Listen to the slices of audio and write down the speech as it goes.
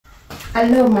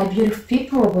Hello my beautiful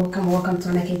people, welcome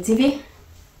to Nike TV.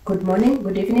 Good morning,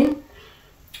 good evening,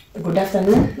 good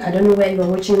afternoon. I don't know where you're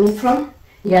watching me from.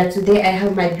 Yeah, today I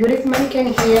have my beautiful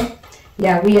mannequin here.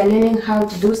 Yeah, we are learning how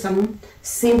to do some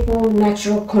simple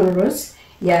natural cornrows.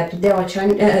 Yeah, today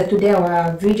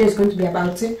our video is going to be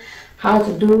about how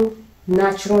to do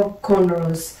natural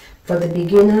cornrows for the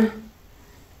beginners.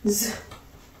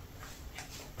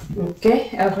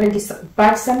 Okay, I already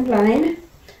part some line.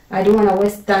 I don't want to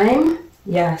waste time.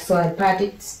 Yeah, so I part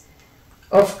it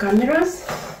off cameras.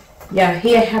 Yeah,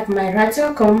 here I have my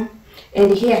rattle comb,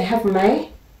 and here I have my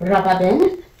rubber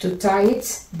band to tie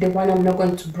it, the one I'm not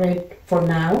going to braid for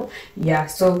now. Yeah,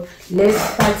 so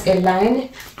let's part a line.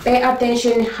 Pay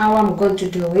attention how I'm going to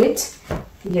do it.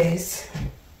 Yes.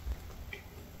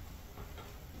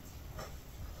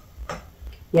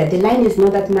 Yeah, the line is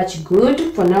not that much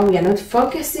good for now. We are not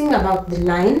focusing about the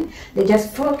line. They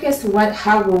just focus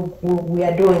how we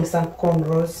are doing some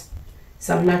cornrows,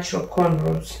 some natural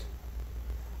cornrows.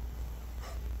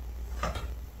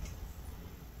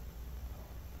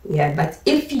 Yeah, but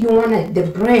if you want the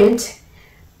braid,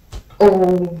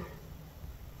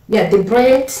 the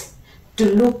braid to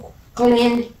look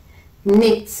clean,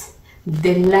 neat,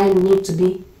 the line needs to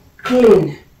be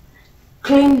clean.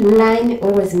 Clean line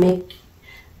always make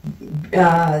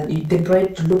the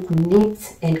braid to look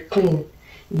neat and clean.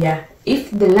 Yeah,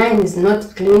 if the line is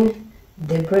not clean,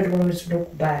 the braid will always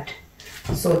look bad.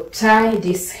 So tie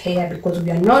this hair, because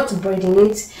we are not braiding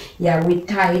it. Yeah, we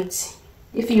tie it.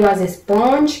 If you have a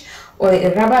sponge or a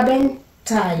rubber band,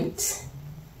 tie it.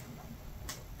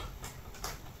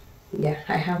 Yeah,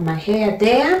 I have my hair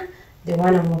there, the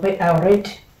one I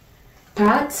already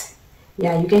part.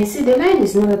 Yeah, you can see the line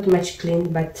is not that much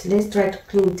clean, but let's try to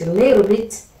clean it a little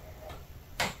bit.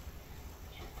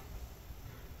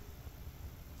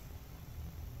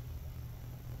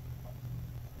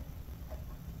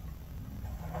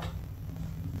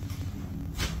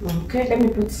 Okay, let me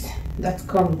put that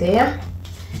comb there,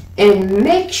 and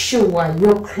make sure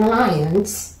your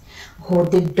clients or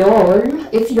the doll,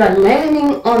 if you are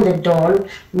learning on the doll,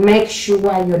 make sure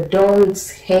your doll's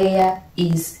hair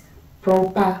is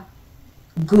proper,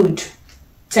 good,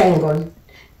 tangled,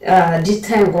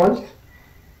 detangled.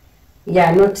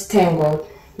 Yeah, not tangled.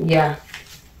 Yeah,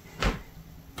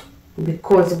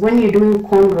 because when you're doing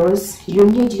cornrows, you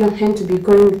need your hand to be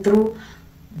going through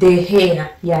the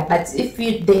hair. Yeah, but if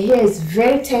the hair is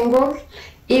very tangled,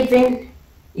 even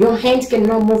your hand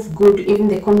cannot move good, even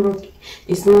the cornrow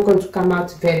is not going to come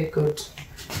out very good.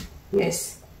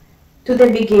 Yes, to the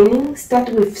beginning, start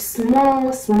with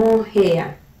small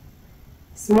hair,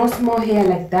 small hair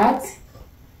like that.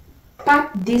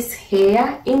 Part this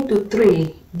hair into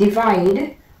three,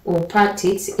 divide or part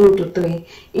it into three,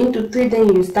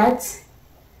 then you start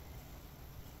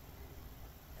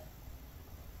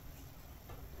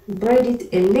braid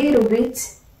it a little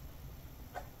bit.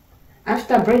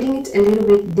 After braiding it a little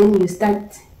bit, then you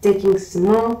start taking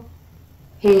small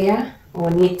hair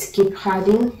on it. Keep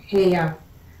adding hair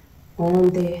on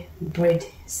the braid.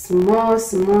 Small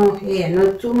hair,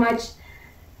 not too much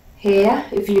hair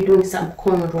if you're doing some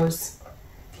cornrows.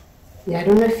 Yeah, I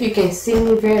don't know if you can see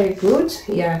me very good.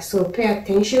 Yeah, so pay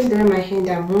attention. There my hand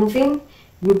are moving.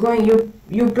 You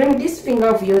bring this finger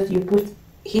of yours, you put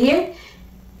here,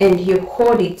 and you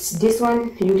hold it. This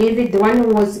one you leave it, the one who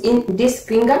was in this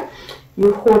finger,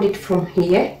 you hold it from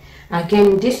here.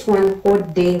 Again, this one,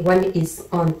 hold the one is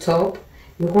on top,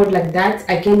 you hold like that.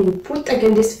 Again, you put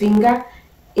again this finger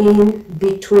in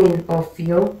between of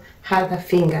your other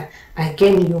finger.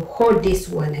 Again, you hold this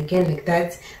one again like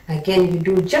that. Again, you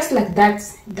do just like that.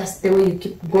 That's the way you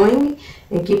keep going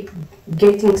and keep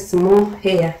getting small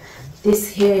hair.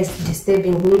 This hair is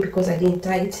disturbing me because I didn't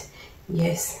tie it.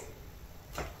 Yes,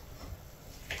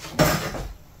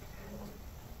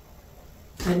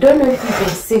 I don't know if you can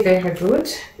see very good.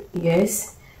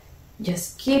 Yes,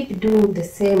 just keep doing the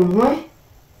same way,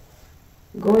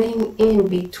 going in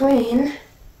between,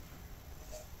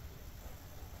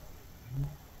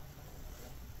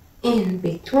 in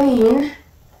between,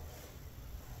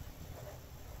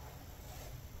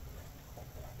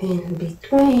 in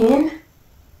between.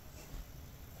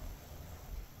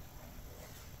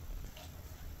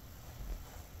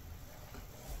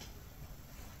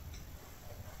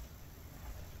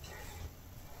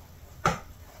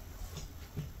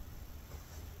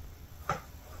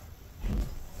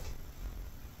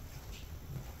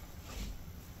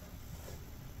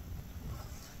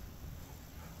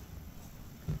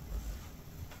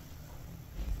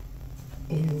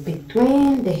 In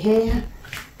between the hair,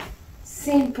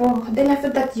 simple. Then after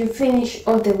that you finish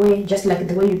all the way just like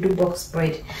the way you do box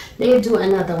braid. Let's do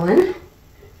another one.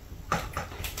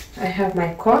 have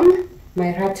my comb,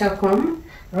 my rattle comb.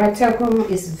 Rattle comb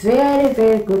is very,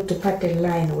 very good to cut a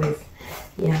line with.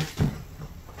 Yeah.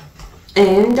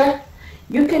 And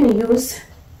you can use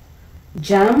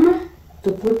jam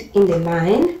to put in the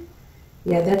line.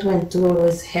 Yeah, that one too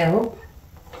always help.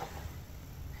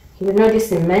 You know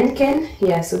this is mannequin.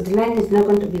 Yeah, so the line is not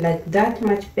going to be like that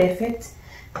much perfect.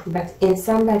 But in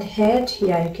somebody's head,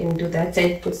 yeah, you can do that.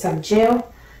 And put some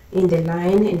gel in the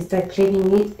line and start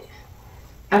cleaning it.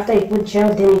 After you put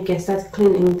gel, then you can start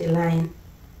cleaning the line.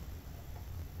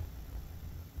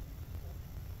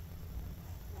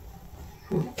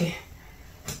 Okay.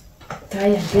 Try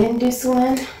again this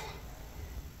one.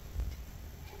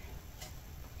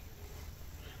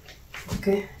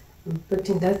 Okay, I'm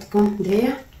putting that comb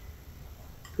there.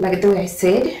 Like the way I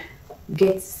said,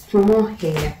 get small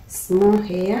hair, small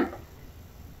hair,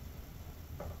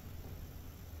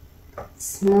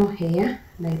 small hair,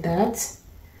 like that.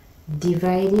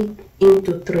 Divide it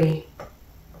into 3.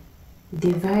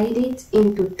 Divide it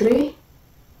into 3.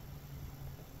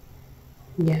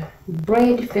 Yeah,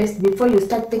 braid first before you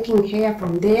start taking hair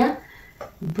from there.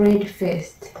 Braid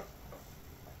first.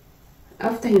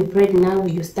 After you braid, now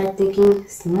you start taking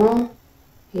small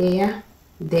hair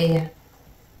there.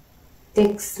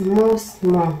 Take small,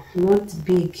 not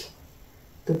big,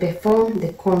 to perform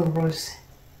the cornrows.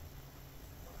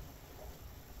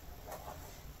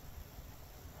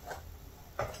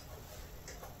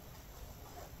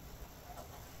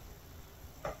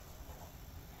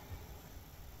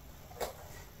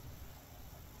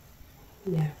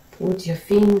 Yeah, put your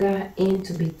finger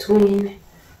into between,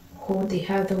 hold the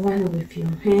other one with your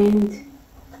hand.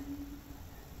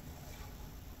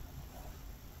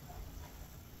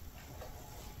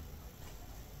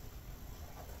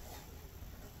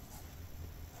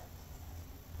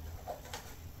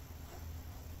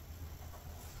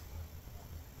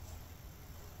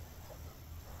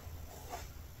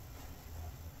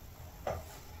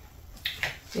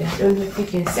 Yeah, I don't know if you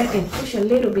can see. I can push a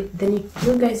little bit, then if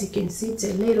you guys, you can see it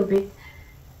a little bit.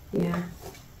 Yeah.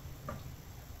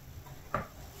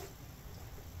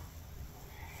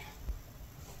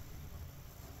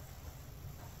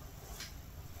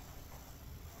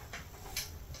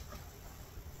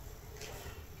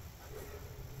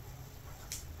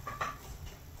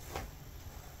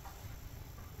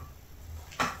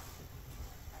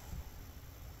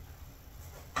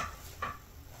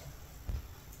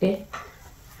 Okay.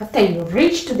 After you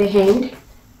reach to the hand,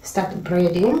 start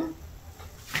braiding.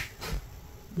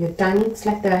 You turn it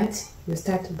like that, you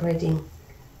start braiding.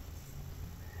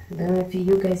 I don't know if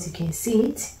you guys, you can see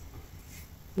it.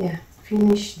 Yeah,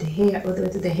 finish the hair all the way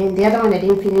to the hand. The other one I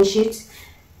didn't finish it.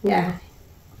 Yeah,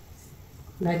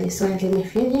 but this one let me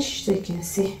finish so you can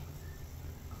see.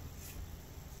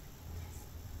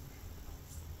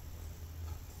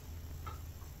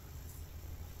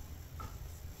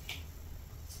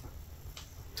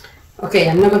 Okay,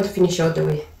 I'm not going to finish all the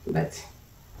way, but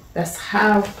that's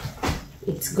how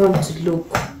it's going to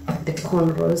look, the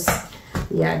cornrows.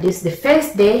 Yeah, this is the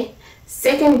first day.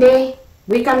 Second day,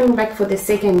 we're coming back for the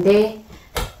second day.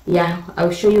 Yeah,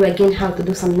 I'll show you again how to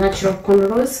do some natural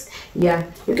cornrows. Yeah,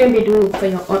 you can be doing it for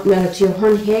your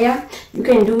own hair. You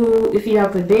can do, if you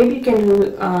have a baby, you can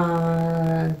do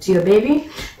to your baby.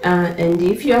 And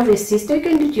if you have a sister, you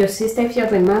can do to your sister. If you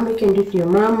have a mom, you can do to your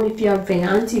mom. If you have an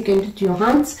aunt, you can do to your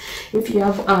aunt. If you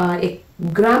have a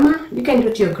grandma, you can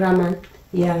do to your grandma.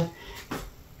 Yeah.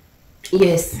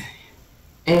 Yes.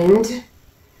 And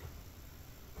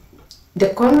the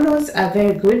cornrows are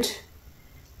very good.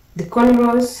 The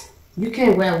cornrows, you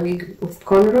can wear a wig with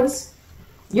cornrows.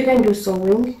 You can do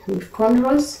sewing with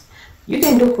cornrows. You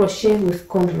can do crochet with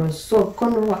cornrows. So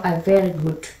cornrows are very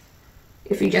good.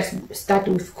 If you just start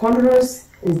with cornrows,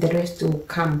 and the rest will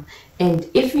come. And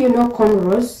if you know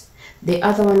cornrows, the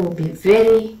other one will be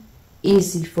very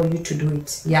easy for you to do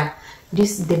it. Yeah,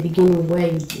 this is the beginning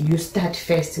where you start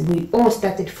first. We all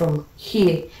started from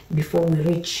here before we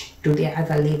reach to the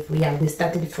other level. Yeah, we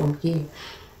started from here.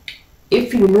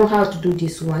 If you know how to do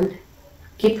this one,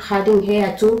 keep adding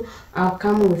hair too. I'll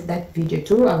come with that video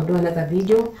too. I'll do another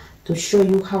video to show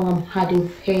you how I'm adding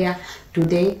hair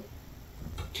today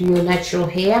to your natural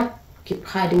hair.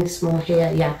 Keep adding small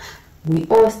hair. Yeah, we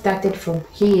all started from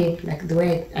here, like the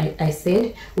way I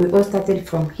said. We all started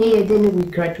from here, then we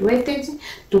graduated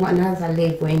to another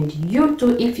level. And you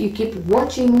too, if you keep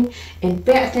watching and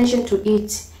pay attention to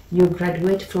it, you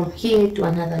graduate from here to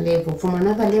another level, from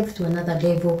another level to another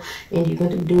level. And you're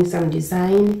going to be doing some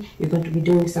design, you're going to be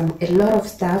doing a lot of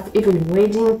stuff, even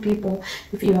wedding people.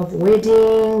 If you have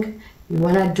wedding, you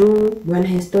wanna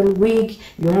install wig,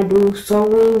 you wanna do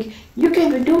sewing, you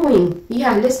can be doing.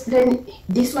 Yeah, let's learn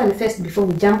this one first before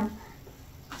we jump.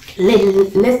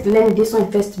 Let's learn this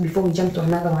one first before we jump to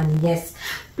another one. Yes,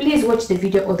 please watch the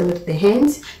video all the way to the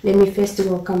end. Let me first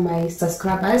welcome my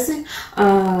subscribers.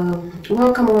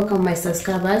 Welcome my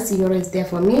subscribers. You're always there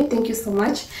for me. Thank you so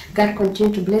much. God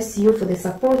continue to bless you for the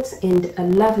support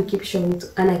and love you keep showing to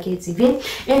Anake TV.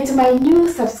 And to my new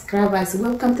subscribers,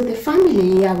 welcome to the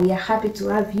family. Yeah, we are happy to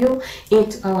have you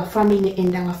into our family,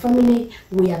 and our family,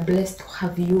 we are blessed to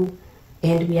have you,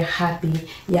 and we are happy.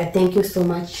 Yeah, thank you so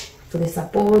much for the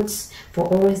support, for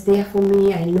always there for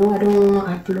me. I know I don't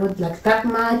upload like that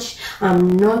much,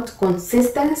 I'm not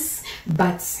consistent,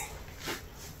 but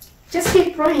just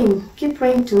keep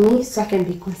praying to me so I can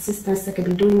be consistent, so I can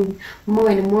be doing more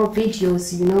and more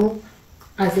videos, you know,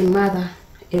 as a mother,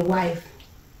 a wife.